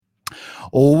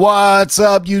What's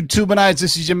up, YouTubeites?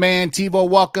 This is your man, TiVo.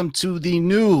 Welcome to the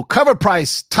new Cover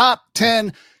Price Top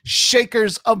 10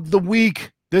 Shakers of the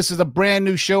Week. This is a brand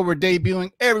new show we're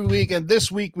debuting every week, and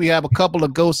this week we have a couple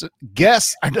of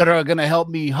guests that are going to help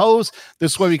me host.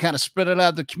 This way we kind of spread it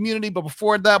out the community. But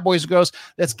before that, boys and girls,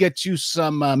 let's get you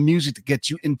some music to get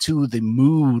you into the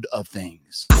mood of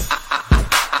things.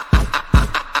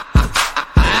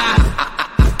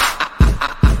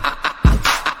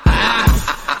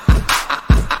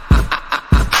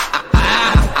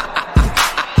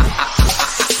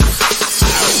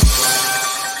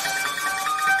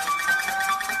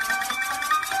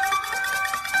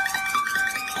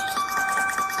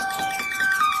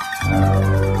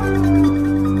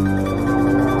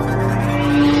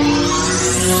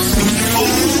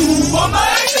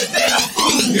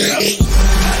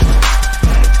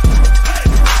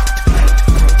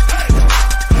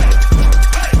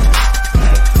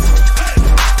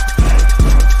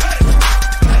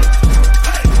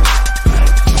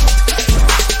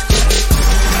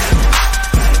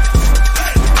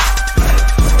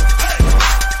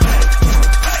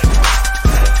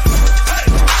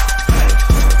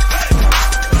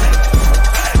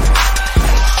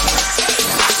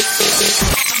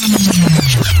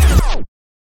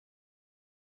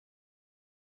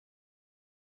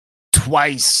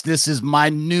 Twice. This is my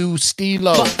new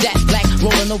Stilo. Fuck that black,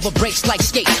 rolling over brakes like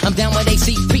skate. I'm down with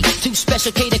ACP, too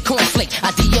special K to cornflake.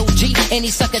 I DOG, any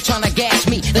sucker trying to gas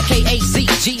me. The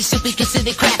KAZG, simply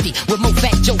considered crafty. With more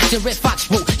fat jokes than Red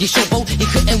Fox wrote. You showboat, you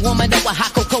couldn't warm it up with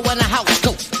hot cocoa and a house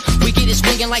coat. We get it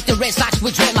swinging like the Red Sox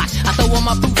with dreadlocks. I throw on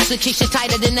my boots and kiss you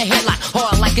tighter than a headlock.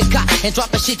 Hard like a cock and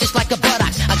drop a shit just like a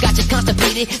buttocks. I got you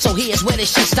constipated, so here's where the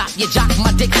shit stop. You jock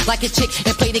my dick like a chick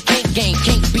and play the kink game.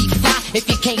 Can't be fly if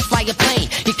you can't fly a plane.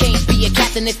 You can't be a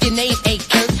captain if your name ain't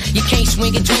Kurt. You can't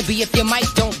swing a drum-B if your mic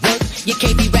don't work. You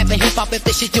can't be rapping hip-hop if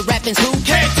the shit you're rapping's who?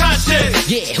 Can't touch it!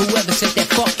 Yeah, whoever said that,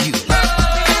 fuck you.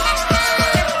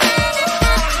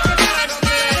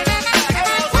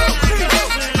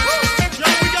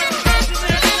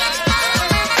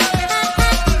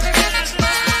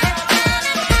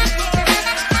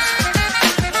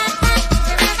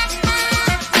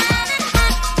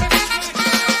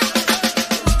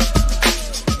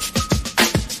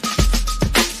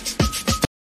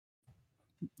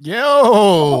 Yo!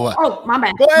 Oh, my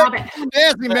bad. Go ahead. My bad.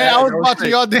 Nancy, man. I was watching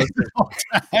y'all dance the whole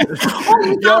time.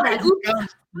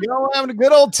 Yo, having a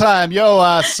good old time.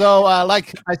 Yo, so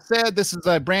like I said, this is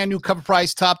a brand new Cover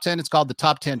Price Top 10. It's called the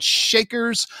Top 10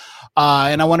 Shakers.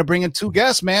 And I want to bring in two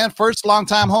guests, man. First,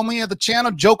 longtime homie of the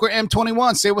channel, Joker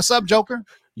M21. Say what's up, Joker.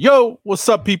 Yo, what's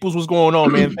up, peoples? What's going on,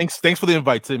 man? Thanks for the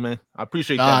invite, Tim, man. I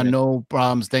appreciate that. No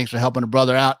problems. Thanks for helping a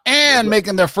brother out and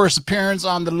making their first appearance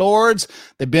on the Lords.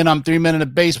 They've been on 3 Men in the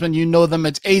Basement. You know them.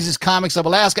 It's Aces Comics of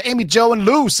Alaska. Amy, Joe, and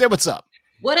Lou. Say what's up.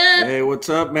 What up? Hey, what's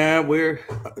up, man? We're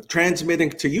transmitting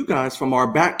to you guys from our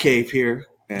bat cave here.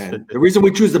 And the reason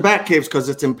we choose the bat cave is because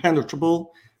it's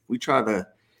impenetrable. We try to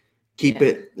keep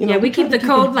it. We keep the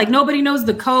code. Like, nobody knows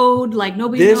the code. Like,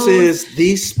 nobody knows. This is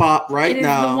the spot right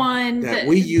now the one that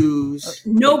we use.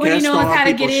 Nobody knows how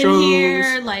to get in shows.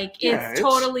 Here. Like, it's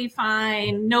totally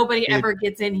fine. Nobody ever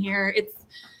gets in here. It's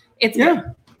good.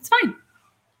 It's fine.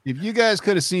 If you guys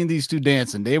could have seen these two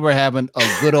dancing, they were having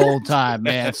a good old time,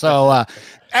 man. So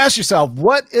ask yourself,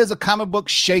 what is a comic book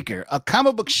shaker? A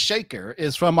comic book shaker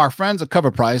is from our friends at Cover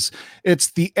Price.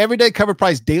 It's the everyday Cover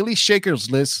Price daily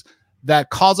shakers list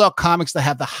that calls out comics that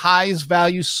have the highest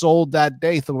value sold that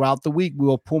day. Throughout the week, we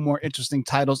will pull more interesting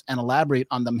titles and elaborate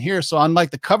on them here. So unlike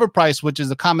the Cover Price, which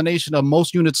is a combination of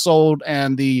most units sold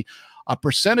and the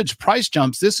percentage price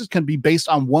jumps, this can be based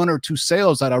on one or two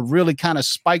sales that are really kind of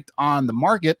spiked on the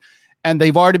market, and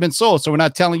they've already been sold. So we're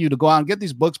not telling you to go out and get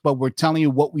these books, but we're telling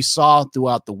you what we saw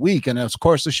throughout the week. And of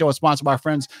course, the show is sponsored by our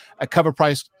friends at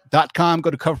CoverPrice.com.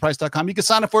 Go to CoverPrice.com. You can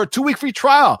sign up for a 2-week free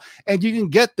trial, and you can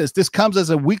get this. This comes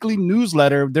as a weekly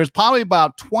newsletter. There's probably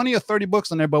about 20 or 30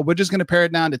 books in there, but we're just going to pare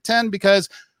it down to 10 because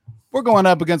we're going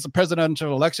up against the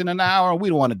presidential election in an hour, and we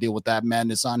don't want to deal with that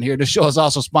madness on here. The show is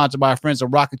also sponsored by our friends at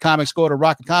Rocket Comics. Go to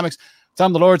Rocket Comics. Tell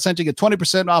them the Lord sent you. Get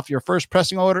 20% off your first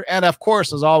pressing order. And, of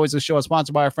course, as always, the show is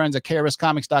sponsored by our friends at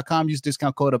KRSComics.com. Use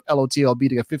discount code of LOTLB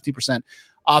to get 50%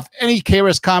 off any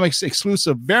KRS Comics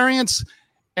exclusive variants.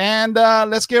 And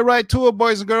let's get right to it,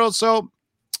 boys and girls. So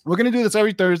we're going to do this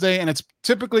every Thursday, and it's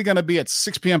typically going to be at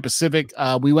 6 p.m. Pacific.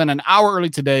 We went an hour early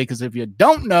today because if you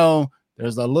don't know,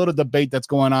 there's a little debate that's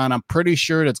going on. I'm pretty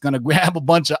sure that's going to grab a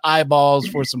bunch of eyeballs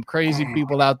for some crazy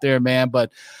people out there, man.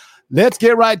 But let's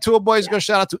get right to it, boys. Go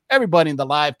shout out to everybody in the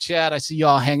live chat. I see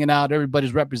y'all hanging out.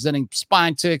 Everybody's representing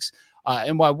Spine Ticks,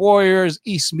 NY Warriors,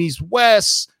 East meets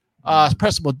West,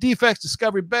 Pressable Defects,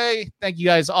 Discovery Bay. Thank you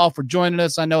guys all for joining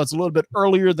us. I know it's a little bit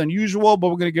earlier than usual, but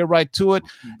we're going to get right to it.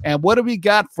 And what do we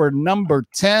got for number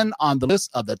 10 on the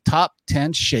list of the top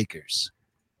 10 shakers?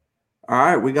 All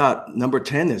right, we got number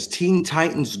 10 is Teen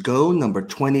Titans Go, number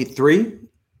 23.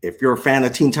 If you're a fan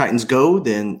of Teen Titans Go,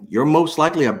 then you're most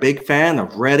likely a big fan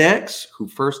of Red X, who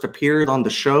first appeared on the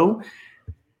show.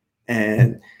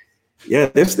 And yeah,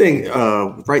 this thing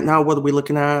right now, what are we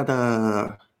looking at?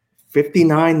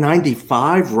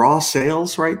 $59.95 raw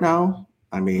sales right now.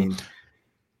 I mean,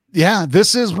 yeah,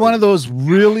 this is one of those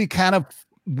really kind of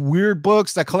weird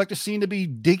books that collectors seem to be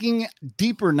digging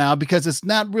deeper now because it's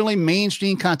not really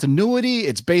mainstream continuity.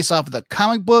 It's based off of the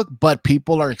comic book, but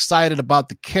people are excited about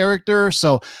the character.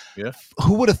 So yeah,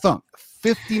 who would have thunk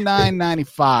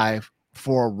 $59.95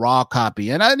 for a raw copy?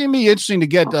 And it'd be interesting to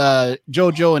get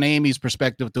JoJo and Amy's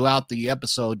perspective throughout the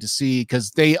episode to see,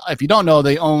 because they, if you don't know,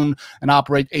 they own and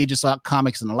operate Aegis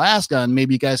Comics in Alaska, and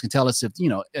maybe you guys can tell us if, you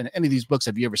know, in any of these books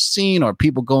have you ever seen, or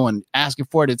people go and asking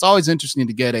for it. It's always interesting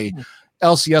to get a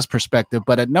LCS perspective.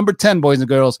 But at number 10, boys and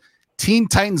girls, Teen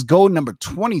Titans Go, number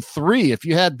 23. If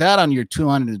you had that on your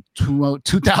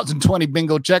 2020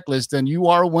 bingo checklist, then you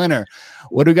are a winner.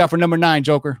 What do we got for number 9,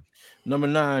 Joker? Number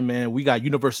 9, man, we got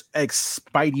Universe X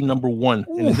Spidey number 1.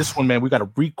 And in this one, man, we got a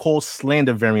Recall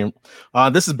Slander variant.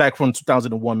 This is back from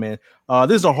 2001, man.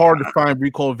 This is a hard to find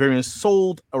Recall variant.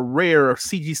 Sold a rare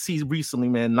CGC recently,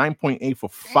 man. 9.8 for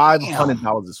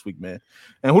 $500 this week, man.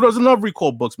 And who doesn't love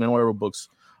Recall books, man, or Arrow books?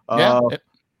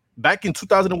 Back in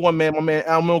 2001, man, my man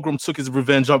Al Milgrom took his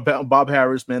revenge on Bob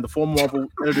Harris, man, the former Marvel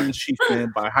editor-in-chief,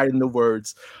 man, by hiding the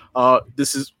words.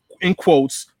 This is in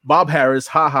quotes, Bob Harris,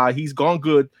 haha, he's gone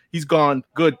good. He's gone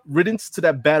good. Riddance to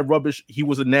that bad rubbish. He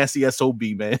was a nasty SOB,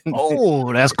 man.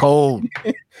 Oh, that's cold.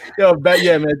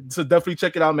 Yeah, man. So definitely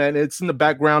check it out, man. It's in the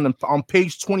background and on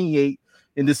page 28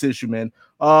 in this issue, man.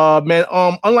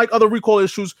 Unlike other Recall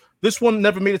issues, this one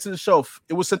never made it to the shelf.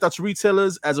 It was sent out to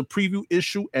retailers as a preview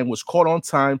issue and was caught on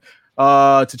time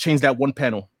to change that one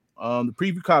panel. The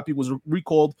preview copy was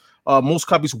recalled. Most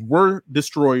copies were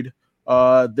destroyed.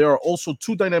 There are also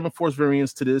 2 Dynamic Force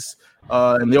variants to this,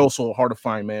 and they're also hard to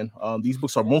find, man. These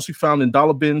books are mostly found in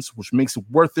dollar bins, which makes it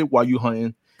worth it while you're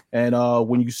hunting. And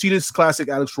when you see this classic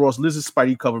Alex Ross Lizard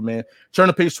Spidey cover, man, turn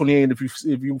to page 28. And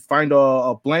if you find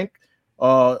a blank,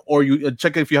 or you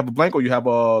check it if you have a blank or you have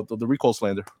the Recall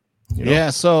Slander. You know? Yeah,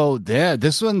 so there,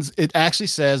 this one's, it actually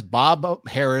says Bob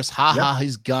Harris, haha,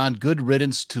 he's gone. Good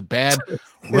riddance to bad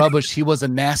rubbish. He was a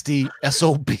nasty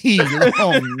SOB.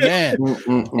 Oh man.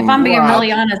 If I'm being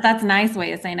really honest, that's a nice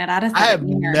way of saying it. I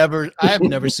have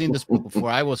never seen this book before.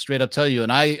 I will straight up tell you.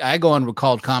 And I go on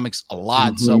Recalled Comics a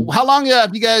lot. So how long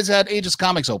have you guys had Aegis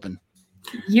Comics open?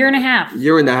 Year and a half.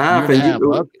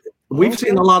 We've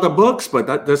seen a lot of books,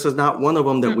 but this is not one of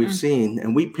them that we've seen.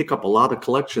 And we pick up a lot of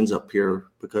collections up here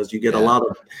because you get a lot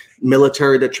of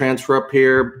military that transfer up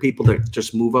here, people that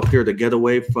just move up here to get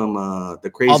away from the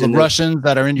craziness. All the Russians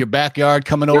that are in your backyard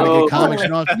coming over to get comics.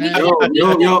 And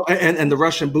the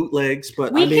Russian bootlegs.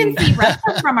 But we can see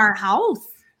wrestling from our house.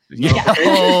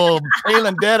 Oh,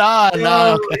 feeling dead on.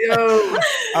 All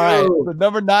right. So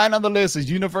number 9 on the list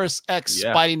is Universe X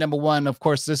Spidey number 1. Of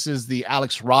course, this is the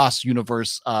Alex Ross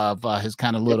universe of his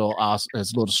kind of little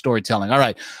storytelling. All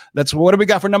right. What do we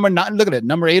got for number 9? Look at it.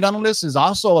 Number 8 on the list is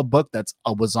also a book that's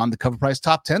was on the Cover Price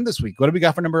top 10 this week. What do we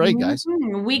got for number 8, guys?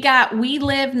 We got We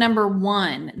Live number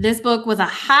 1. This book was a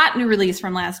hot new release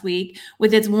from last week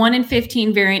with its 1 in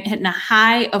 15 variant hitting a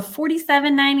high of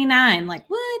 $47.99. Like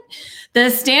what? The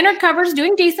standard cover is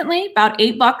doing decently, about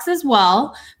 $8 as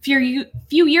well. Few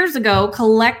years ago,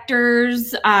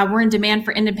 collectors were in demand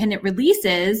for independent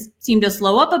releases, seemed to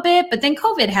slow up a bit, but then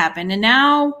COVID happened. And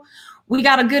now we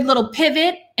got a good little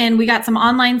pivot, and we got some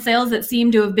online sales that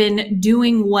seem to have been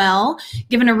doing well,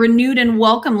 giving a renewed and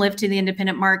welcome lift to the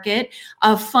independent market.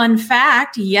 A fun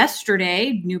fact,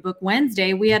 yesterday, New Book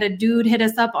Wednesday, we had a dude hit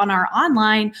us up on our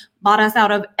online, bought us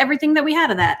out of everything that we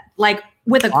had of that, like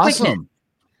with a quickness.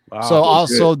 Wow, so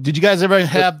also, did you guys ever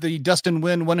have the Dustin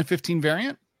Wynn 1 in 15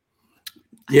 variant?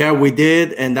 Yeah, we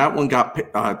did, and that one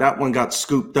got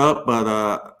scooped up,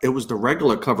 but it was the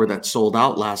regular cover that sold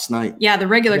out last night. Yeah, the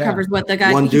regular cover is what the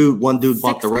guy. One dude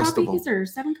bought the rest of them. Or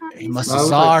 7 copies. He must have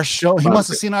saw our show. He must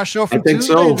have seen our show from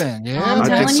Tuesday. So. Then, yeah, I'm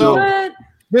telling you what.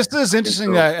 This is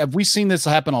interesting. We've seen this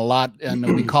happen a lot,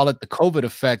 and we call it the COVID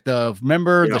effect.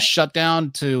 Remember the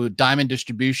shutdown to Diamond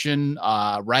Distribution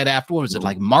right after? What was it,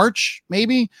 like March,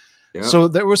 maybe? Yeah. So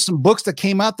there were some books that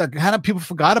came out that kind of people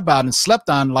forgot about and slept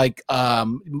on, like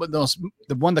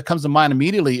the one that comes to mind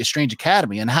immediately is Strange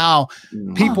Academy, and how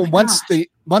people once the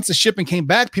shipping came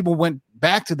back, people went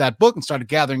back to that book and started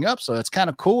gathering up. So it's kind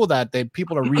of cool that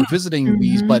people are revisiting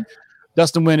these. But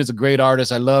Dustin Nguyen is a great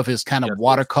artist. I love his kind of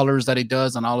watercolors that he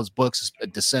does on all his books,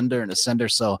 Descender and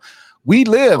Ascender. So We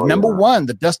Live, number 1,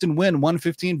 the Dustin Nguyen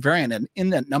 115 variant, and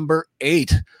in at number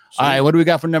 8. All right, what do we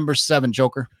got for number 7,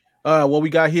 Joker? What we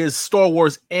got here is Star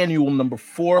Wars Annual number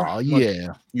 4. Oh,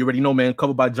 yeah. You already know, man,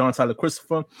 covered by John Tyler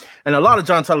Christopher. And a lot of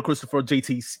John Tyler Christopher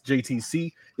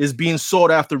JTC is being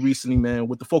sought after recently, man,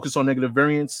 with the focus on negative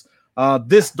variants.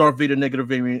 This Darth Vader negative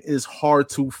variant is hard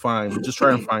to find. Just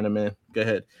try and find it, man. Go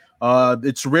ahead.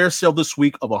 Its rare sale this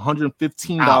week of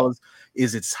 $115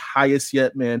 is its highest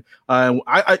yet, man.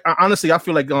 I honestly, I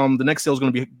feel like the next sale is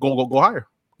going to be go higher.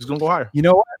 It's going to go higher. You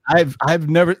know what? I've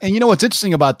never, and you know what's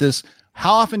interesting about this?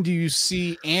 How often do you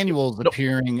see annuals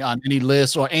appearing on any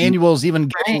list, or annuals even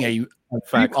getting a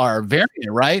variant,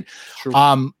 right? True.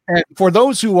 And for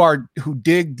those who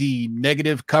dig the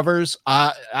negative covers,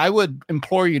 I would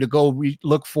implore you to go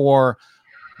look for.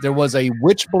 There was a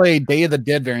Witchblade Day of the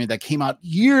Dead variant that came out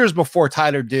years before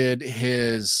Tyler did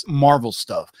his Marvel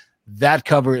stuff. That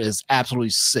cover is absolutely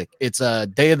sick. It's a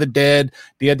Day of the Dead,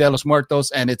 Dia de los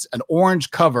Muertos, and it's an orange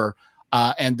cover.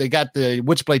 And they got the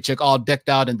Witchblade chick all decked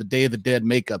out in the Day of the Dead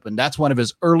makeup. And that's one of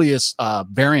his earliest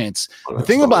variants. The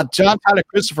thing about John Tyler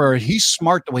Christopher, he's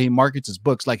smart the way he markets his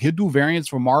books. Like, he'll do variants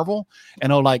for Marvel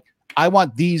and he'll like, I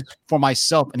want these for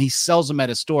myself. And he sells them at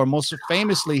his store. Most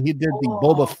famously, he did the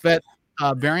Boba Fett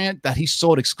variant that he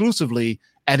sold exclusively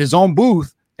at his own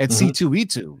booth at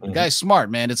C2E2. The guy's smart,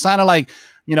 man. It's kind of like,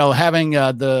 you know, having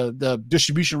the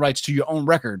distribution rights to your own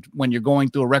record when you're going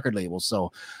through a record label.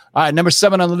 So, all right, number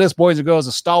 7 on the list, boys and girls,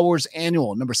 a Star Wars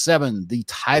Annual. Number 7, the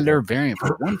Tyler variant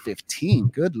for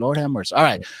 $115. Good Lord have mercy. All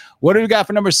right, what do we got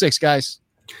for number 6, guys?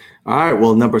 All right,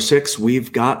 well, number 6,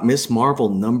 we've got Miss Marvel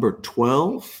number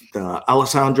 12, the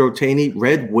Alessandro Taney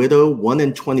Red Widow 1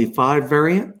 in 25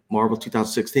 variant, Marvel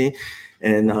 2016.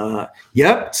 And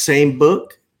yep, same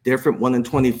book, different 1 in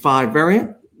 25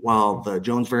 variant. While the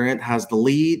Jones variant has the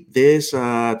lead, this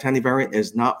Taney variant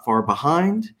is not far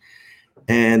behind.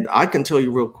 And I can tell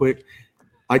you real quick,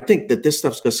 I think that this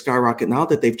stuff's going to skyrocket now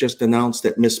that they've just announced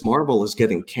that Miss Marvel is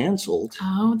getting canceled.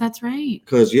 Oh, that's right.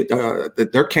 Because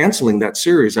they're canceling that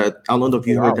series. I don't know if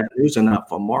you heard that news or not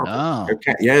from Marvel. Oh.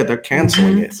 They're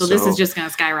canceling it. So this is just going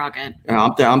to skyrocket.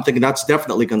 I'm thinking that's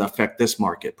definitely going to affect this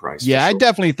market price. Yeah, I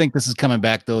definitely think this is coming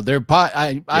back, though.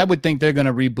 I would think they're going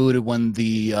to reboot it when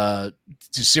the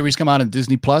series come out on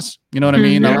Disney Plus. You know what I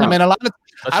mean? Yeah. I mean, a lot of.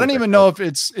 I don't even know if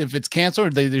it's canceled or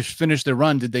they just finished their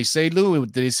run. Did they say, Lou?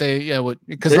 Did they say,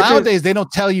 because nowadays they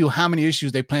don't tell you how many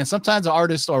issues they plan. Sometimes the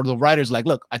artist or the writer's like,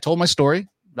 look, I told my story.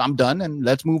 I'm done, and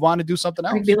let's move on and do something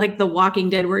else. It'd be like The Walking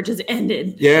Dead, where it just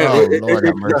ended. Yeah, Lord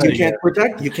have mercy. You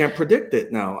can't predict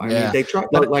it now. I mean, they try.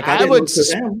 Like I didn't look to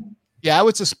them. Yeah, I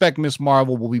would suspect Miss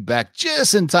Marvel will be back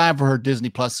just in time for her Disney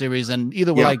Plus series. And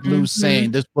either way, like Lou's saying,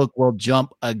 this book will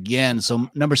jump again. So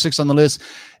number 6 on the list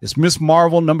is Miss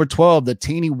Marvel number 12, the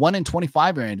Taney 1 in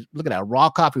 25 variant. Look at that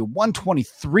raw copy,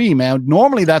 123, man.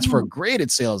 Normally that's for graded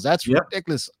sales. That's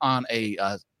ridiculous on a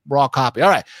raw copy. All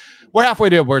right, we're halfway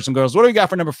there, boys and girls. What do we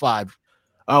got for number 5?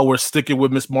 We're sticking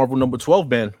with Miss Marvel number 12,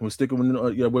 man. We're sticking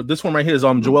with this one right here is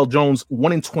Joelle Jones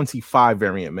 1 in 25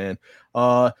 variant, man.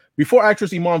 Before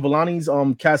actress Iman Vellani's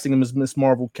casting him as Miss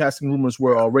Marvel, casting rumors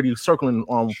were already circling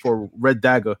for Red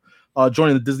Dagger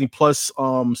joining the Disney Plus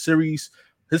series.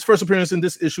 His first appearance in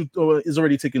this issue is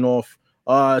already taking off,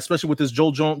 especially with this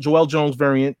Joelle Jones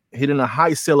variant hitting a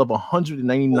high sale of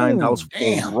 $199 for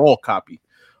a raw copy.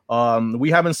 We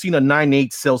haven't seen a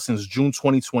 9.8 sale since June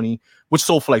 2020, which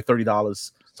sold for like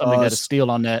 $30. Somebody got to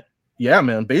steal on that. Yeah,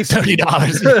 man, basically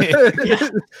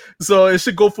 $30. So it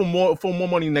should go for more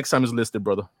money next time it's listed,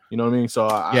 brother. You know what I mean? So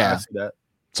I see that.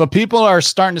 So people are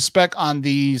starting to spec on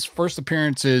these first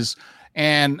appearances.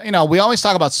 And, you know, we always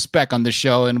talk about spec on this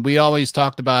show, and we always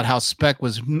talked about how spec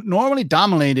was normally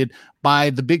dominated by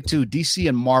the big two, DC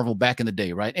and Marvel back in the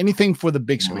day, right? Anything for the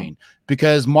big screen,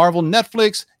 because Marvel,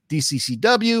 Netflix,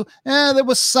 DCCW, there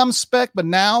was some spec, but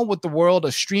now with the world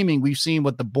of streaming, we've seen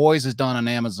what The Boys has done on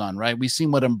Amazon, right? We've seen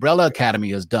what Umbrella Academy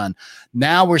has done.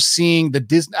 Now we're seeing the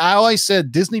Disney. I always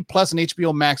said Disney Plus and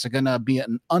HBO Max are going to be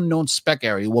an unknown spec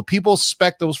area. Will people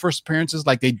spec those first appearances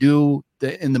like they do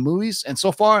in the movies? And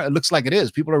so far, it looks like it is.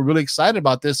 People are really excited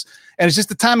about this. And it's just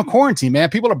the time of quarantine, man.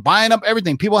 People are buying up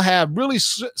everything. People have really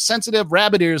sensitive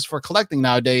rabbit ears for collecting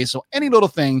nowadays. So any little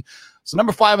thing. So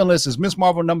number 5 on the list is Miss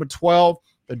Marvel number 12.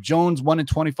 The Jones 1 in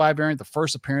 25 variant, the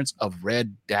first appearance of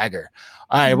Red Dagger.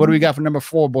 All right, what do we got for number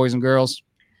 4, boys and girls?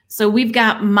 So we've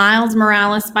got Miles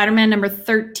Morales, Spider-Man number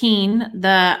 13.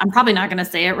 I'm probably not going to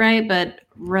say it right, but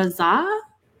Raza?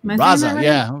 Am I saying that Raza, right?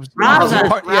 yeah. Raza.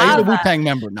 Yeah, he's a Raza. Wu-Tang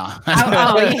member. No.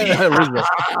 Yeah.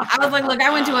 I was like, look, I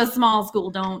went to a small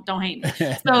school. Don't hate me.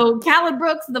 So Khaled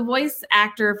Brooks, the voice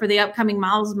actor for the upcoming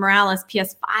Miles Morales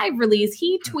PS5 release,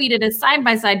 he tweeted a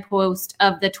side-by-side post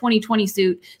of the 2020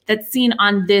 suit that's seen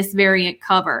on this variant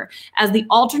cover as the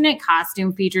alternate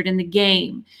costume featured in the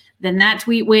game. Then that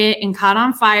tweet went and caught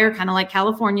on fire, kind of like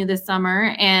California this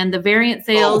summer, and the variant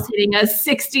sales hitting a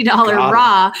 $60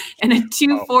 raw and a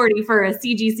 $240 for a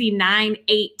CGC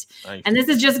 9.8. Nice. And this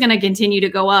is just going to continue to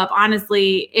go up.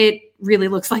 Honestly, it really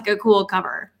looks like a cool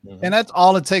cover. And that's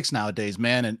all it takes nowadays,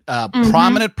 man. And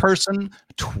prominent person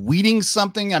tweeting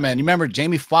something. I mean, you remember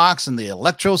Jamie Foxx and the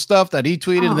Electro stuff that he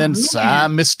tweeted, and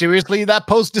then mysteriously that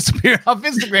post disappeared off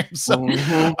Instagram. So,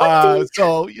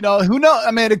 so you know, who knows? I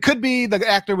mean, it could be the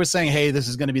actor was saying, "Hey, this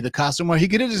is going to be the costume," or he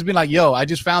could have just been like, "Yo, I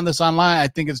just found this online. I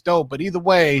think it's dope." But either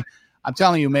way, I'm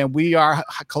telling you, man, we are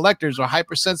collectors are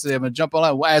hypersensitive and jump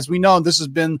on. As we know, this has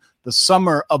been the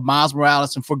summer of Miles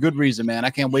Morales, and for good reason, man. I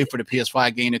can't wait for the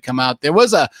PS5 game to come out. There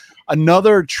was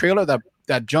another trailer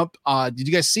that jumped. Did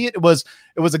you guys see it? It was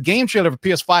a game trailer for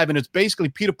PS5, and it's basically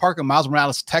Peter Parker and Miles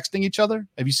Morales texting each other.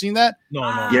 Have you seen that? No.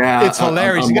 Yeah, it's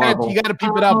hilarious. You got to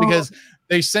peep it out because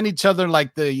they send each other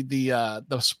like the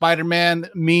Spider-Man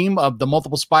meme of the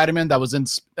multiple Spider-Man that was in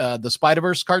the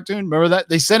Spider-Verse cartoon. Remember that?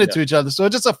 They sent it to each other. So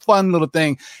it's just a fun little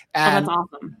thing. And that's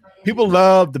awesome. People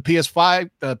love the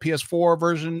PS5, the PS4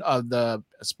 version of the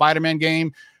Spider-Man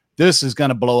game. This is going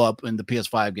to blow up in the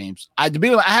PS5 games. I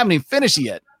haven't even finished it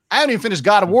yet. I haven't even finished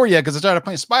God of War yet because I started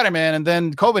playing Spider-Man, and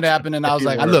then COVID happened, and I was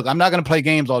like, look, I'm not going to play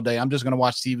games all day. I'm just going to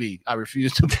watch TV. I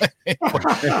refuse to play.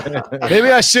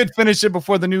 Maybe I should finish it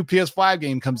before the new PS5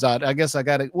 game comes out. I guess I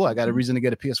got a reason to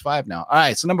get a PS5 now. All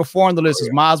right, so number 4 on the list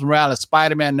is Miles Morales,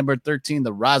 Spider-Man. Number 13,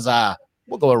 the Raza.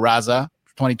 We'll go with Raza,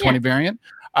 2020 variant.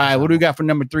 All right, what do we got for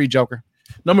number 3, Joker?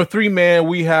 Number 3, man,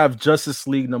 we have Justice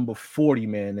League number 40,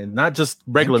 man, and not just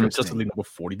regular Justice League number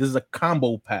 40. This is a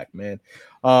combo pack, man.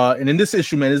 And in this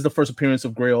issue, man, this is the first appearance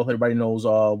of Grail. Everybody knows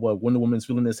what Wonder Woman's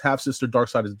feeling is half sister,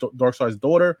 Darkseid's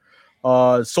daughter.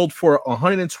 Sold for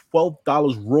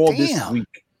 $112 raw this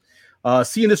week.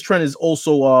 Seeing this trend is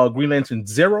also Green Lantern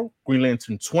 0, Green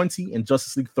Lantern 20, and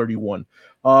Justice League 31.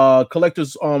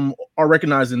 Collectors are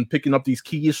recognizing picking up these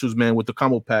key issues, man, with the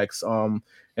combo packs.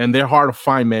 And they're hard to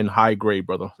find, man. High grade,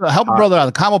 brother. Help a brother out.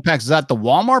 The combo packs, is that the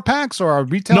Walmart packs or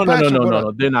retail packs?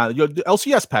 No. They're not. The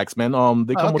LCS packs, man.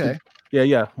 They come with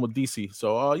with DC.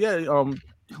 So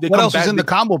what else is in the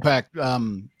combo pack?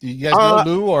 Do you guys know,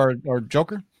 Lou or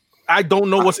Joker? I don't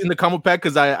know what's in the combo pack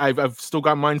because I've still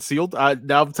got mine sealed.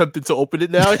 Now I'm tempted to open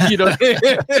it now. You know.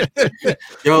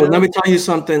 Yo, let me tell you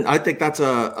something. I think that's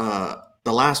the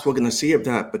last we're gonna see of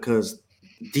that because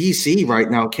DC right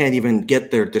now can't even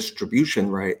get their distribution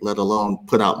right, let alone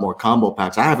put out more combo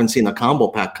packs. I haven't seen a combo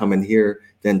pack come in here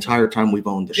the entire time we've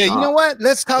owned the shop. You know what?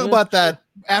 Let's talk about that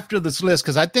after this list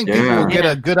because I think people will get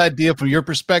a good idea from your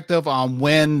perspective on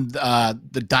when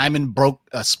the Diamond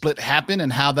split happened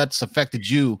and how that's affected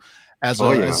you as the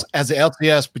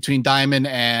LCS between Diamond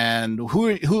and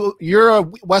who you're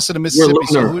west of the Mississippi.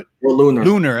 We're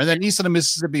Lunar. And then east of the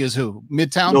Mississippi is who?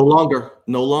 Midtown?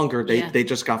 No longer. They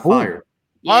just got fired.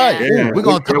 All right, we're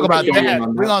gonna talk about that.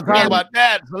 We're gonna talk about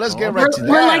that. So let's get right to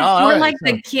that. We're like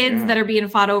the kids that are being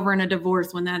fought over in a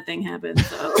divorce when that thing happens.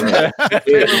 So.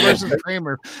 Kramer versus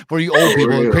Kramer for you old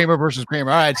people. Kramer versus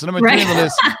Kramer. All right, so number 3 on the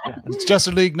list is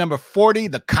Justice League number 40,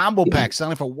 the combo pack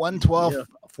selling for $112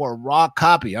 for a raw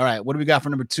copy. All right, what do we got for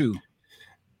number 2?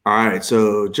 All right,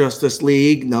 so Justice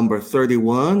League number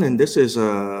 31, and this is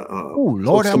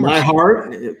Lord have mercy. My heart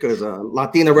because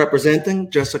Latina representing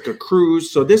Jessica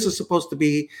Cruz. So this is supposed to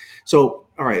be all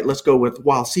right. Let's go with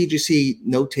while CGC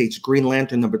notates Green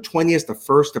Lantern number 20 as the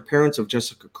first appearance of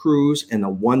Jessica Cruz in a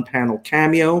one-panel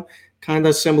cameo, kind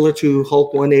of similar to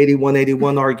Hulk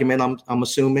 181 argument. I'm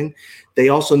assuming they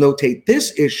also notate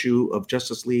this issue of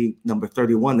Justice League number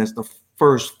 31 as the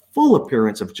first full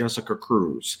appearance of Jessica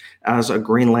Cruz as a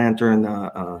Green Lantern.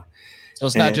 So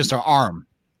it's not just her arm.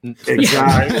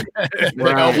 Exactly.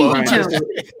 right.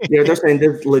 They're saying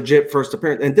this legit first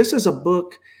appearance. And this is a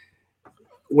book,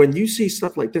 when you see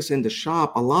stuff like this in the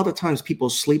shop, a lot of times people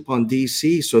sleep on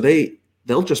DC, so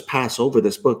they'll just pass over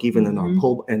this book, even in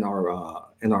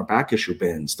our back issue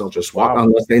bins. They'll just walk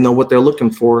unless they know what they're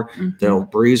looking for. They'll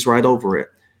breeze right over it.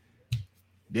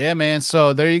 Yeah, man.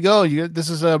 So there you go. This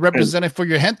is represented for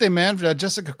your gente, man, for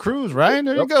Jessica Cruz, right?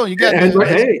 There you go. You got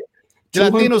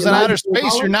Latinos in outer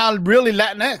space, you're now really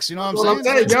Latinx. You know what I'm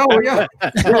saying?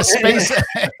 Space.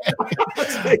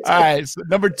 All right. So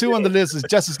number 2 on the list is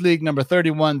Justice League number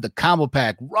 31, the combo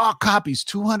pack. Raw copies,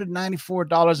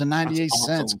 $294.98.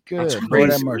 Awesome. Good.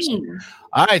 Lord have mercy.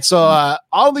 All right. So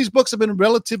all these books have been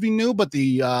relatively new, but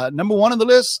the number 1 on the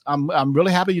list, I'm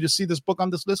really happy to see this book on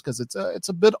this list because it's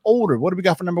a bit older. What do we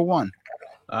got for number 1?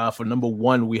 For number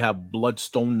 1, we have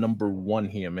Bloodstone number 1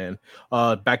 here, man.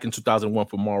 Back in 2001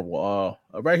 for Marvel.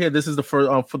 Right here, this is the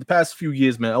first for the past few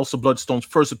years, man. Elsa Bloodstone's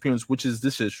first appearance, which is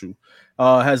this issue,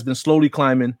 has been slowly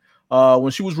climbing.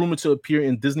 When she was rumored to appear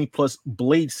in Disney Plus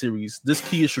Blade series, this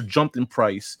key issue jumped in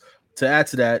price. To add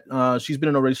to that, she's been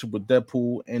in a relationship with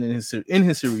Deadpool and in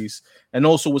his series, and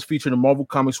also was featured in Marvel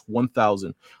Comics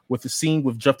 1000 with a scene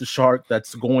with Jeff the Shark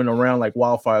that's going around like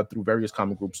wildfire through various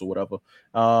comic groups or whatever.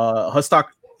 Her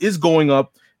stock is going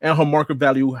up, and her market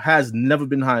value has never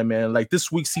been high, man. Like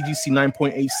this week's CGC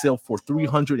 9.8 sale for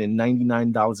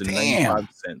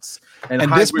 $399.95.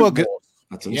 And this book,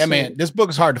 yeah, man, this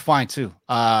book is hard to find too.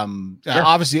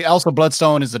 Obviously, Elsa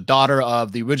Bloodstone is the daughter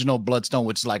of the original Bloodstone,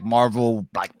 which is like Marvel,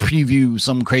 like preview,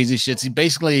 some crazy shit. She's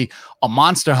basically a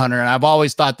monster hunter, and I've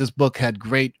always thought this book had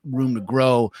great room to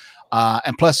grow.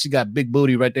 And plus, she got big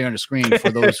booty right there on the screen for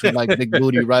those who like big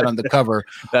booty right on the cover.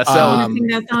 That's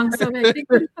that song so big.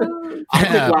 Put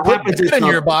it in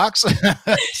your box.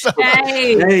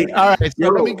 Hey, all right. So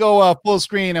let me go full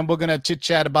screen, and we're gonna chit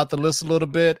chat about the list a little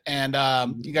bit, and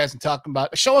you guys can talk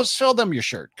about show them your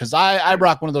shirt because I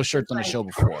rock one of those shirts on the show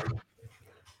before.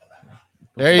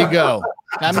 There you go.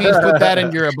 That means put that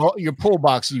in your pull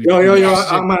box. Yo,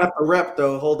 I'm gonna have to rep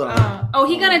though. Hold on.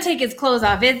 He gonna take his clothes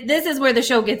off. This is where the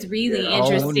show gets really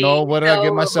interesting. Oh no, what did I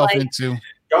get myself into?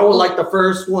 Y'all were like the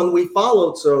first one we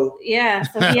followed, so yeah.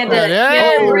 So he had to.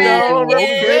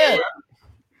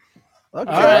 Okay. All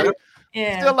right.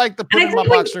 Yeah. Still like to put in my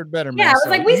box shirt better, man. Yeah, I was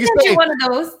like, we sent you one of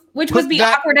those, which would be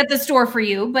awkward at the store for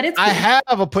you, but it's. I have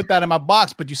put that in my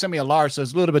box, but you sent me a large, so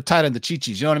it's a little bit tight in the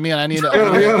chichis. You know what I mean? I need.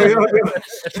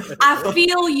 I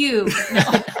feel you.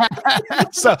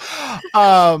 So,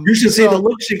 you should see the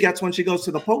look she gets when she goes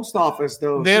to the post office,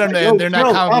 though. They're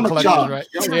not comic collectors, right?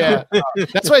 Yeah,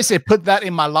 that's why I say put that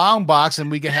in my long box,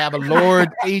 and we can have a Lord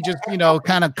Aegis,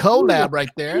 kind of collab right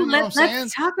there. You know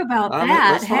let's talk about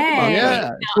that.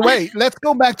 Yeah. Wait, let's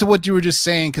go back to what you were just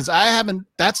saying because I haven't.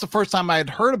 That's the first time I had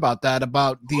heard about that,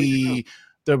 about the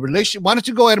relationship. Why don't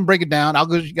you go ahead and break it down? I'll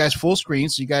give you guys full screen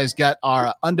so you guys got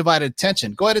our undivided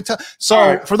attention. Go ahead and tell.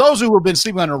 So for those who have been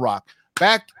sleeping under a rock,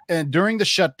 back and during the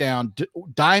shutdown,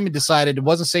 Diamond decided it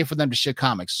wasn't safe for them to ship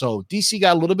comics. So DC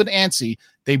got a little bit antsy.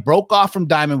 They broke off from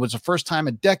Diamond, which was the first time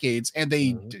in decades, and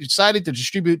they decided to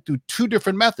distribute through 2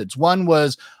 different methods. One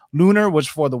was Lunar, which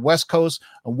for the West Coast,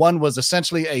 and one was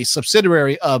essentially a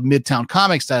subsidiary of Midtown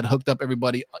Comics that hooked up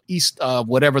everybody east of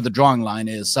whatever the drawing line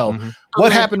is. So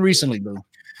what happened recently, Lou?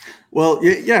 Well,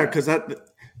 yeah, because that,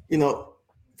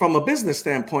 from a business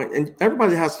standpoint, and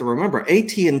everybody has to remember,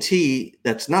 AT&T,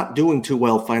 that's not doing too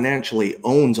well financially,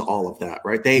 owns all of that,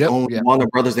 right? They own Warner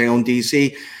Brothers, they own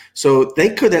DC. So they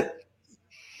couldn't,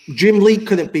 Jim Lee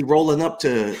couldn't be rolling up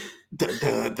to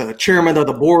the chairman of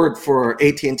the board for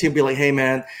AT&T and be like, hey,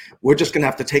 man, we're just going to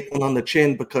have to take one on the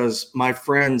chin because my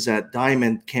friends at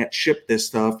Diamond can't ship this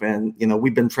stuff. And,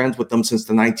 we've been friends with them since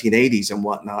the 1980s and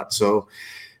whatnot. So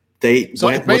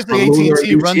basically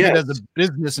AT&T runs it as a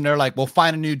business, and they're like, "We'll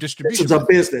find a new distribution." It's a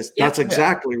business. That's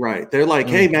exactly right. They're like,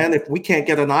 "Hey, man, if we can't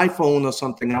get an iPhone or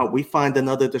something out, we find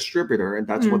another distributor," and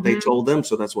that's what they told them.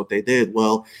 So that's what they did.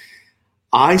 Well,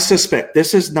 I suspect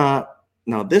this is not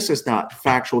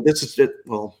factual. This is just,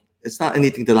 it's not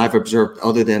anything that I've observed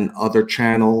other than other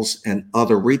channels and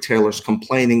other retailers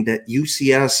complaining that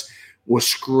UCS was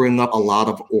screwing up a lot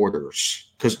of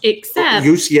orders because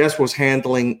UCS was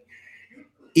handling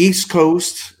East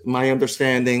Coast, my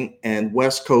understanding, and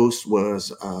West Coast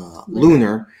was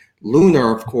Lunar.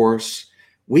 Lunar, of course,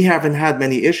 we haven't had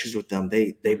many issues with them.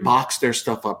 They box their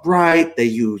stuff up right. They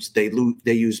use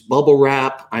bubble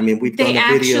wrap. I mean, we've done a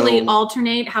video. They actually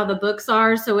alternate how the books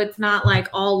are, so it's not like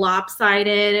all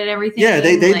lopsided and everything. Yeah,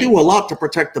 they do a lot to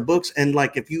protect the books. And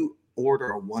like if you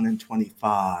order a 1 in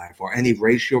 25 or any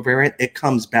ratio variant, it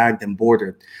comes bagged and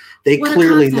bordered. They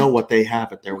clearly know what they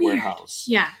have at their warehouse.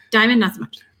 Yeah, Diamond, not so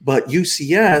much. But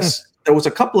UCS, there was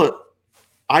a couple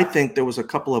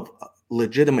of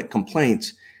legitimate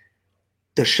complaints.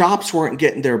 The shops weren't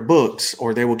getting their books,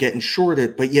 or they were getting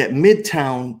shorted, but yet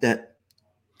Midtown, that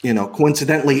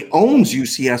coincidentally owns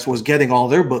UCS, was getting all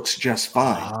their books just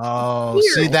fine. Oh,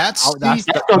 see, that's what I was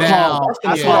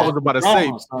about to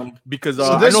say. Because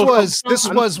this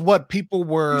was what people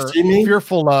were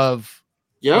fearful of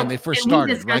when they first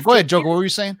started, right? Go ahead, Joker. What were you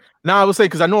saying? No, I would say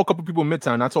because I know a couple people in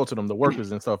Midtown. I talked to them, the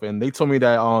workers and stuff, and they told me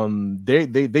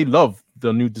that they love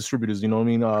the new distributors. You know what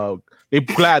I mean?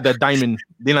 They're glad that Diamond,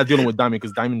 they're not dealing with Diamond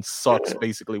because Diamond sucks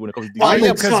basically when it comes to these. Oh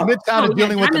yeah, because Midtown is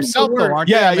dealing with themselves, though, aren't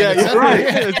they? Yeah,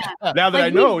 right. Now that I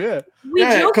know, we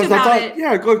joked about it.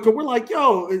 Yeah, because we're like,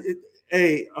 yo,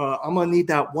 hey, I'm gonna need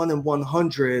that 1 in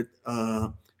 100.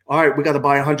 All right, we got to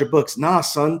buy 100 books. Nah,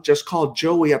 son, just call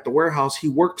Joey at the warehouse. He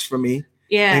works for me.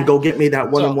 Yeah, and go get me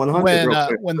that 1 in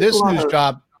 100. When this news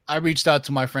dropped, I reached out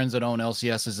to my friends that own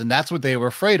LCSs, and that's what they were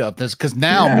afraid of. This because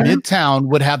now Midtown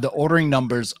would have the ordering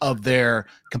numbers of their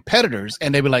competitors,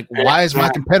 and they'd be like, "Why is my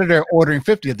competitor ordering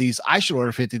 50 of these? I should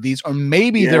order 50 of these." Or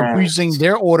maybe they're using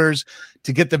their orders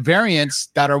to get the variants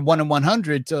that are 1 in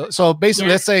 100. So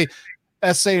basically,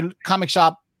 let's say Comic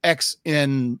Shop X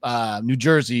in New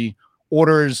Jersey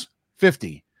orders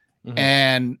 50. Mm-hmm.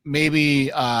 And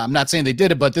maybe I'm not saying they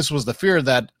did it, but this was the fear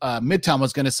that Midtown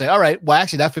was going to say, all right, well,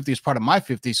 actually that 50 is part of my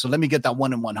 50. So let me get that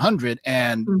 1 in 100.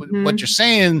 And what you're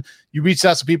saying, you reached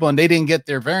out to people and they didn't get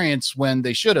their variants when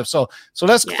they should have. So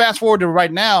let's fast forward to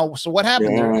right now. So what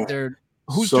happened there?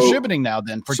 Who's distributing now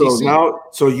then for DC?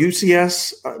 So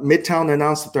UCS, Midtown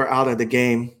announced that they're out of the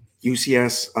game.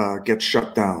 UCS gets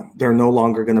shut down. They're no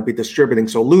longer going to be distributing.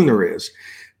 So Lunar is.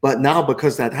 But now,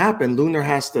 because that happened, Lunar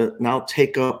has to now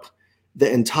take up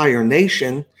the entire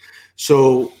nation.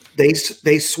 So they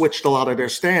switched a lot of their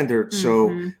standards.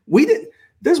 So we didn't.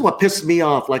 This is what pissed me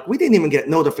off. Like, we didn't even get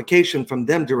notification from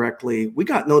them directly. We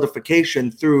got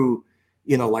notification through,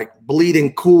 like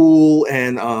Bleeding Cool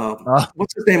and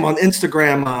what's his name on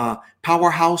Instagram?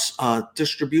 Powerhouse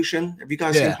Distribution. Have you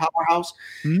guys seen Powerhouse?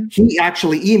 Mm-hmm. He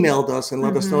actually emailed us and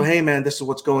let us know, hey man, this is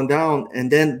what's going down.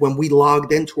 And then when we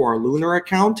logged into our Lunar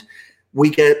account,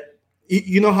 we get,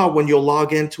 you know how when you'll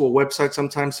log into a website,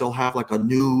 sometimes they'll have like a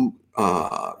new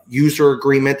user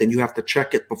agreement and you have to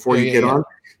check it before you get on.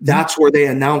 That's where they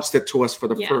announced it to us for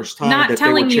the first time. Not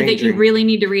telling you that you really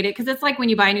need to read it, because it's like when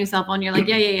you buy a new cell phone, you're like,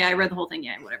 yeah, I read the whole thing,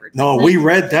 whatever. No, we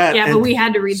read that. Yeah, but we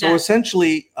had to read that. So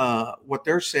essentially, what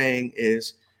they're saying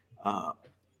is,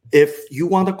 if you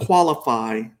want to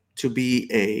qualify to be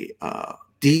a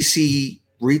DC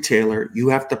retailer, you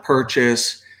have to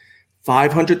purchase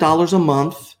 $500 a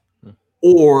month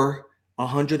or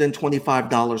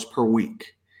 $125 per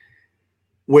week,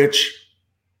 which,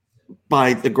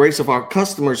 by the grace of our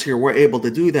customers here, we're able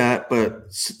to do that. But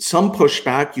some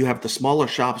pushback, you have the smaller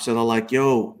shops that are like,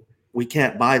 yo, we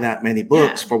can't buy that many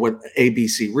books for what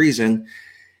ABC reason.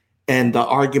 And the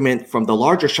argument from the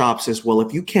larger shops is, well,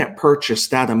 if you can't purchase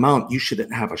that amount, you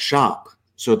shouldn't have a shop.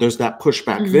 So there's that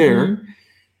pushback there.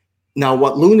 Now,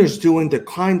 what Lunar's doing to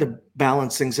kind of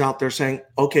balance things out, they're saying,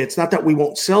 okay, it's not that we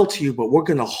won't sell to you, but we're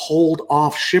going to hold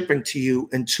off shipping to you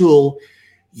until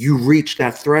you reach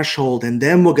that threshold, and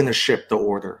then we're going to ship the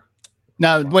order.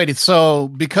 Now, wait, so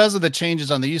because of the changes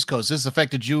on the East Coast, this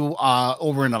affected you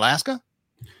over in Alaska?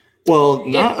 Well,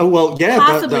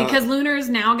 possibly, because Lunar is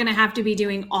now going to have to be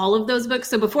doing all of those books.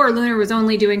 So before, Lunar was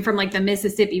only doing from like the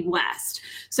Mississippi West.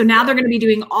 So now they're going to be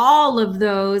doing all of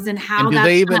those, and how do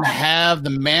they even have the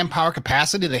manpower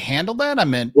capacity to handle that? I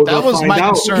mean, that was my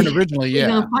concern originally. We're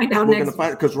going to find out next.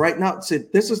 Because right now,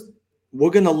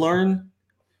 we're going to learn.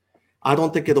 I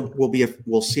don't think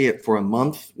we'll see it for a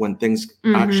month when things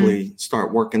actually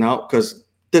start working out. Because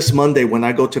this Monday, when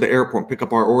I go to the airport and pick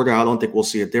up our order, I don't think we'll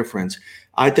see a difference.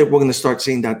 I think we're going to start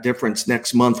seeing that difference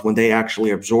next month when they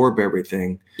actually absorb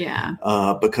everything. Yeah.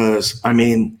 Because, I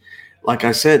mean, like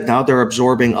I said, now they're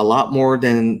absorbing a lot more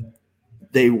than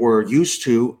they were used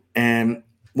to. And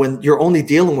when you're only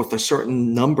dealing with a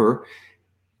certain number,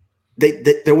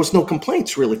 there was no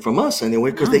complaints really from us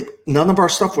anyway, because none of our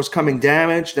stuff was coming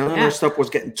damaged. None of our stuff was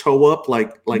getting toe up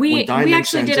like when Diamond we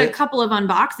actually did a couple of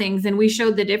unboxings and we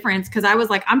showed the difference, because I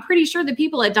was like, I'm pretty sure the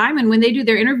people at Diamond, when they do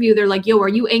their interview, they're like, yo, are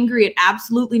you angry at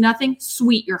absolutely nothing?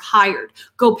 Sweet, you're hired.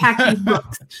 Go pack these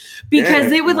books.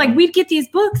 Because it was like, we'd get these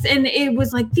books and it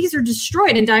was like, these are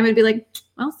destroyed. And Diamond would be like,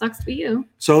 well, sucks for you.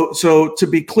 So to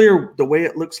be clear, the way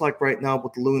it looks like right now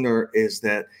with Lunar is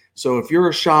that, so if you're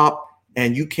a shop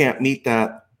and you can't meet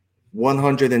that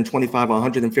 $125,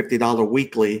 $150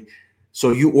 weekly,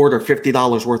 so you order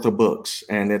 $50 worth of books,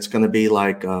 and it's going to be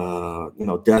like,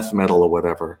 death metal or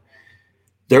whatever.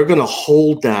 They're going to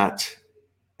hold that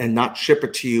and not ship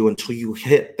it to you until you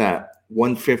hit that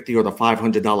 $150 or the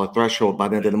 $500 threshold by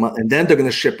the end of the month, and then they're going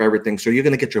to ship everything. So you're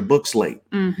going to get your books late.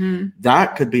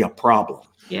 That could be a problem.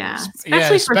 Yeah,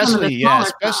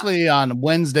 especially on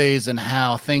Wednesdays, and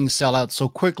how things sell out so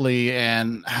quickly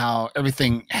and how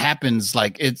everything happens.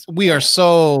 Like we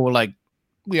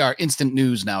are instant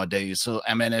news nowadays. So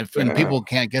I mean, and people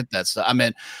can't get that stuff. I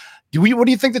mean, What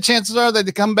do you think the chances are that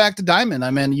they come back to Diamond?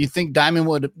 I mean, you think Diamond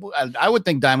would? I would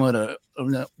think Diamond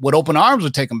would open arms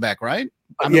would take them back, right?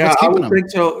 I mean, I would think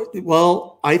so.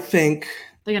 Well, I think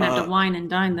they're gonna have to wine and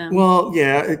dine them. Well,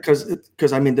 yeah,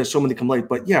 because I mean, there's so many complaints,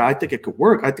 but yeah, I think it could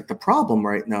work. I think the problem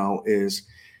right now is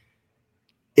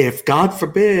if, God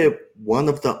forbid, one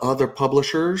of the other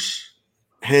publishers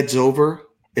heads over,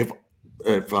 if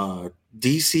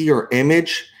DC or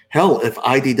Image, hell, if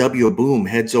IDW or Boom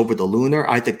heads over to Lunar,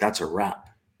 I think that's a wrap.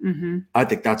 Mm-hmm. I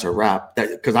think that's a wrap.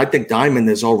 Because I think Diamond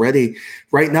is already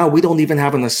right now. We don't even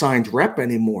have an assigned rep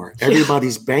anymore. Yeah.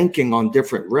 Everybody's banking on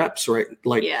different reps, right?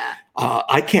 Like,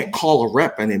 I can't call a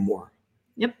rep anymore.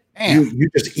 Yep. You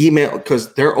just email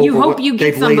because they're over. You hope you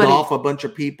get they've somebody. laid off a bunch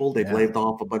of people. They've laid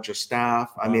off a bunch of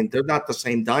staff. I mean, they're not the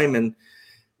same Diamond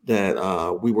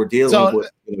that we were dealing with.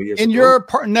 Years in ago.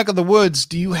 your neck of the woods,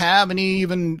 do you have any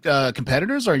even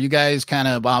competitors? Or are you guys kind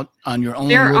of out on your own?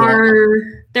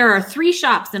 There are 3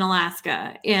 shops in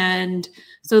Alaska, and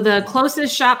so the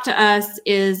closest shop to us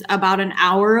is about an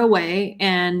hour away,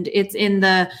 and it's in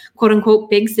the quote unquote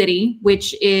big city,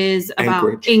 which is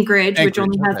about Anchorage. Which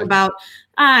only has about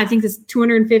I think it's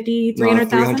 250,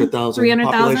 300,000. 300,000.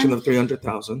 Population of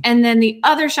 300,000. And then the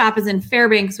other shop is in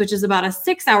Fairbanks, which is about a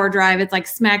 6-hour drive. It's like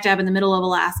smack dab in the middle of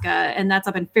Alaska, and that's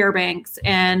up in Fairbanks.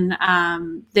 And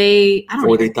they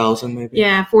 40,000 maybe.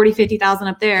 Yeah, 40, 50,000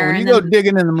 up there. So when you go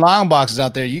digging in them long boxes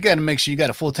out there, you got to make sure you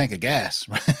got a full tank of gas.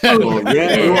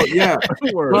 Yeah.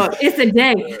 But it's a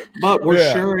day. But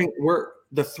we're sharing.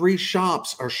 The 3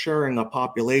 shops are sharing a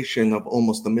population of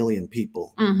almost 1 million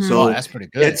people. Mm-hmm. So that's pretty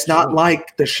good. It's not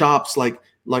like the shops like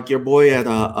your boy at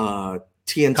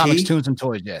TNT. Comics, Tunes, and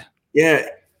Toys, Yeah,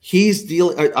 he's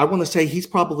dealing. I want to say he's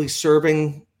probably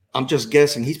serving. I'm just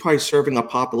guessing. He's probably serving a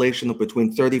population of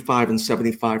between 35 and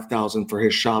 75,000 for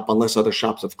his shop, unless other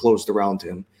shops have closed around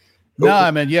him. No,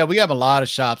 I mean, we have a lot of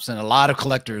shops and a lot of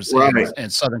collectors in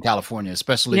Southern California,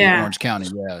 especially in Orange County.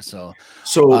 Yeah, so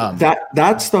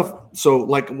that stuff. So,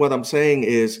 like what I'm saying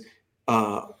is,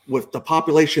 with the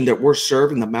population that we're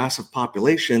serving, the massive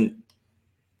population,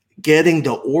 getting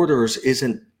the orders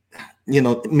isn't,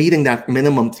 meeting that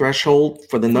minimum threshold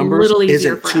for the numbers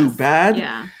isn't too bad.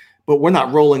 Yeah. But we're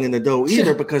not rolling in the dough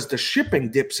either because the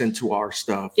shipping dips into our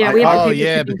stuff. Yeah, because you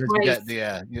got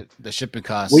the shipping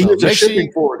costs. We use a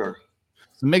shipping forwarder.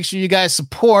 So make sure you guys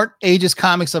support Aegis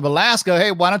Comics of Alaska.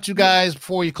 Hey, why don't you guys,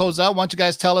 before you close out, why don't you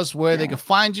guys tell us where they can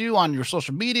find you on your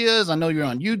social medias? I know you're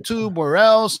on YouTube, where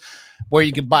else, where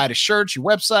you can buy the shirts, your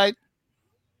website.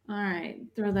 All right,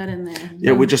 throw that in there.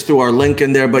 Yeah, we just threw our link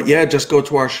in there, but just go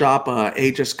to our shop,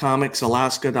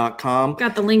 aegiscomicsalaska.com.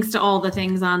 Got the links to all the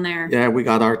things on there. Yeah, we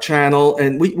got our channel,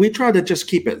 and we try to just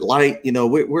keep it light.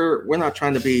 We're not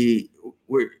trying to be.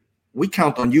 We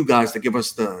count on you guys to give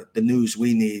us the news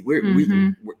we need.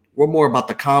 We're more about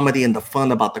the comedy and the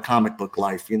fun about the comic book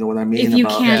life. You know what I mean? If you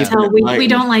can't tell, we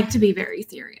don't like to be very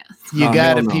serious. You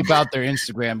got to peep out their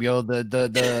Instagram, yo. The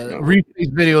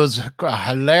retweet videos are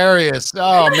hilarious.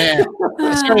 Oh man,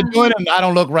 I started doing them. I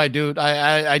don't look right, dude.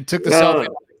 I took the selfie.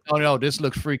 Oh no, this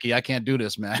looks freaky. I can't do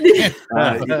this, man. You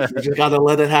just gotta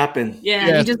let it happen.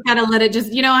 Yeah, you just gotta let it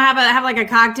just have like a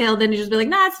cocktail. Then you just be like,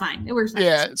 nah, it's fine. It works.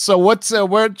 Yeah. So what's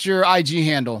your IG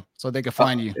handle so they can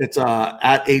find you? It's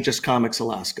at Aegis Comics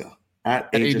Alaska. At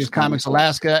Aegis Comics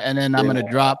Alaska, and then I'm gonna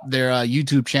drop their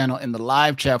YouTube channel in the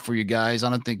live chat for you guys. I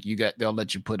don't think they'll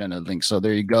let you put in a link. So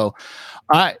there you go.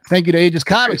 All right, thank you to Aegis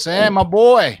Comics and my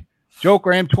boy Joker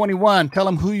M21. Tell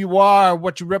them who you are,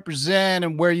 what you represent,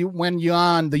 and when you're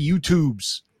on the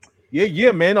YouTubes.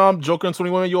 Yeah, man. Joker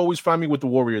M21. You always find me with the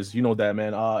Warriors. You know that,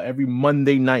 man. Every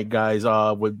Monday night, guys.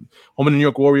 With Home in New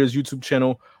York Warriors YouTube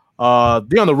channel.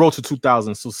 They're on the road to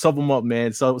 2,000. So sub them up,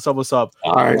 man. Sub us up.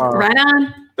 All right. Right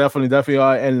on. Definitely.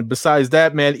 And besides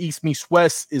that, man, East Meets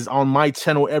West is on my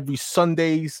channel every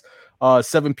Sundays.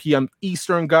 7 p.m.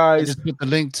 Eastern, guys. I just put the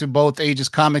link to both Aegis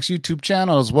Comics YouTube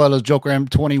channel as well as Joker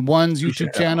M21's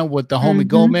YouTube channel with the homie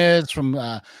Gomez from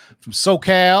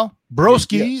SoCal.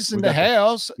 Broski's in the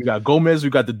house. We got Gomez. We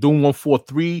got the Doom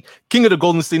 143, King of the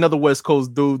Golden State, another West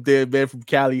Coast dude there, man, from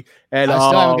Cali. And I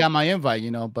still haven't got my invite,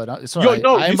 but it's all right.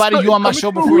 No, I invited you on my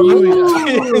show before you.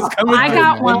 I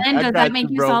got one. Does that make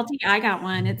you salty? I got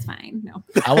one. It's fine. No.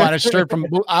 I want a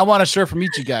shirt from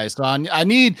each of you guys. So I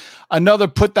need another.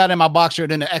 Put that in my box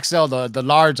shirt in the XL, the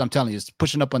large. I'm telling you, it's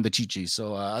pushing up on the Chi-Chi.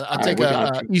 So I'll take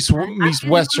a East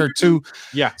West shirt too.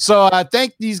 Yeah. So I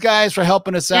thank these guys for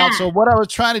helping us out. So what I was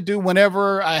trying to do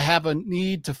whenever I have a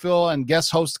need to fill and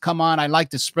guest hosts to come on, I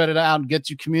like to spread it out and get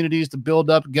you communities to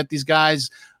build up, get these guys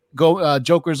Go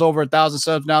Joker's over 1,000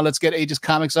 subs now. Let's get Aegis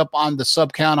Comics up on the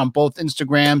sub count on both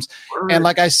Instagrams. And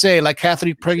like I say, like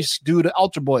Catholic Priest do to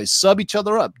Ultra Boys, sub each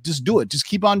other up. Just do it. Just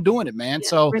keep on doing it, man.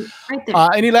 So right there.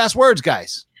 Any last words,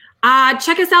 guys?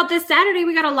 Check us out this Saturday.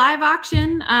 We got a live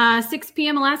auction, 6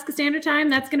 p.m. Alaska Standard Time.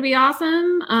 That's going to be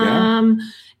awesome.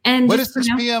 And what is 6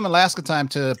 p.m. Alaska time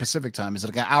to Pacific time? Is it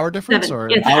like an hour difference? 7. Or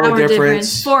it's an hour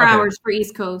difference? 4 hours for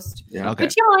East Coast. Yeah. Okay.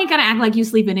 But y'all ain't gonna act like you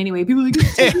sleeping anyway. People are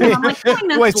like, I'm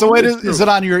like, wait, so is it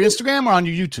on your Instagram or on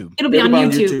your YouTube? It'll be on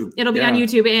YouTube. It'll be on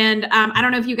YouTube. And I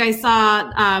don't know if you guys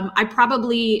saw, I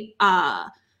probably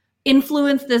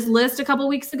influenced this list a couple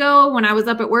weeks ago when I was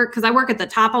up at work, because I work at the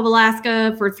top of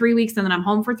Alaska for 3 weeks and then I'm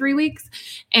home for 3 weeks.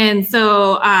 And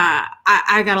so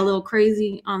I got a little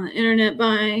crazy on the internet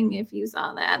buying. If you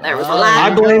saw that, there was a lot.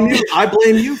 I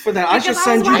blame you for that. I should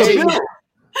send you the bill.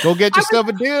 Go get yourself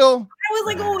a deal. I was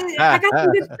like, oh, I got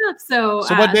some good stuff. So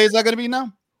what day is that going to be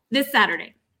now? This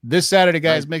Saturday. This Saturday,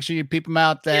 guys. Make sure you peep them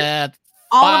out at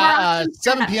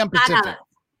 7 p.m. Pacific.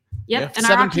 Yep. And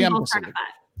 7 p.m. Pacific.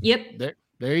 Yep.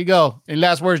 There you go. Any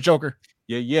last words, Joker?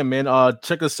 Yeah, man.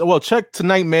 Check us. Well, check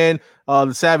tonight, man.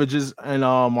 The Savages and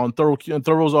on Thoroughs, Keep It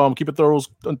Thoroughs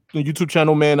YouTube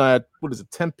channel, man. At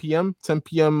 10 p.m.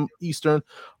 Eastern.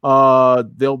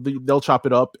 They'll chop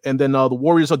it up, and then the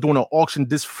Warriors are doing an auction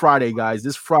this Friday, guys.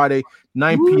 This Friday,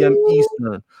 9 p.m.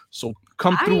 Eastern. So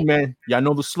come through, man. Yeah, I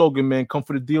know the slogan, man. Come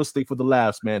for the deal, stay for the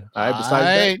laughs, man. All right. Besides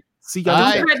that. See you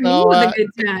guys. A good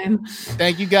time.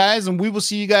 Thank you guys, and we will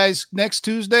see you guys next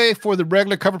Tuesday for the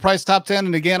regular Cover Price Top 10,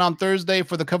 and again on Thursday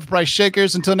for the Cover Price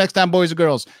Shakers. Until next time, boys and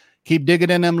girls, keep digging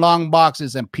in them long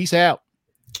boxes, and peace out.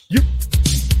 Shake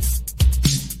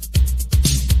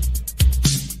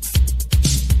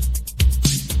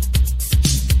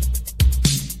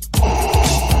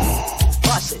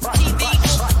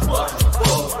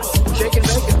and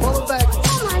bake and pull it back.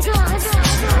 Oh my God.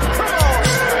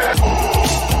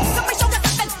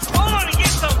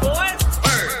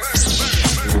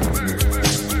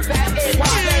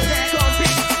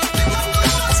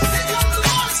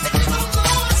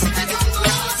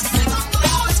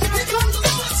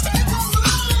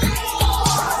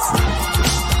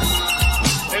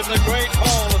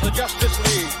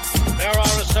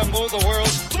 The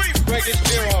world's 3 greatest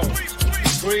heroes,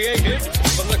 created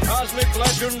from the cosmic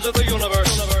legends of the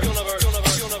universe.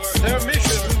 Their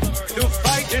mission, to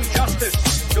fight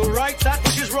injustice, to right that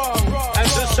which is wrong, and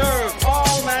to serve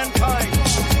all mankind.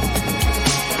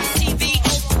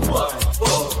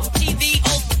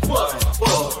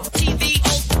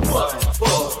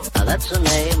 Now that's a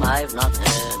name I've not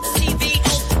heard. In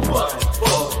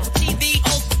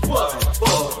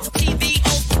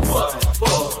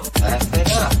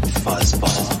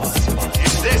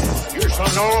this, you shall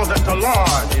know that the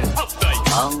Lord is upright.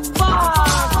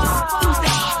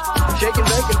 Shake and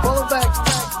bake and pull it back.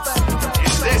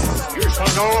 In this, you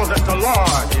shall know that the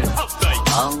Lord is upright.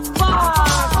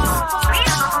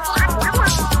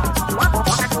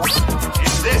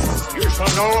 In this, you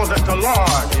shall know that the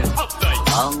Lord is upright.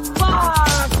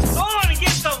 Go on and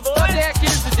get some, boys. Heck,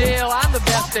 here's the deal. I'm the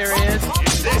best there is. In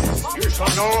this, you shall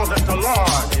know that the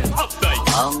Lord is upright.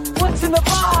 What's in the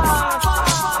box?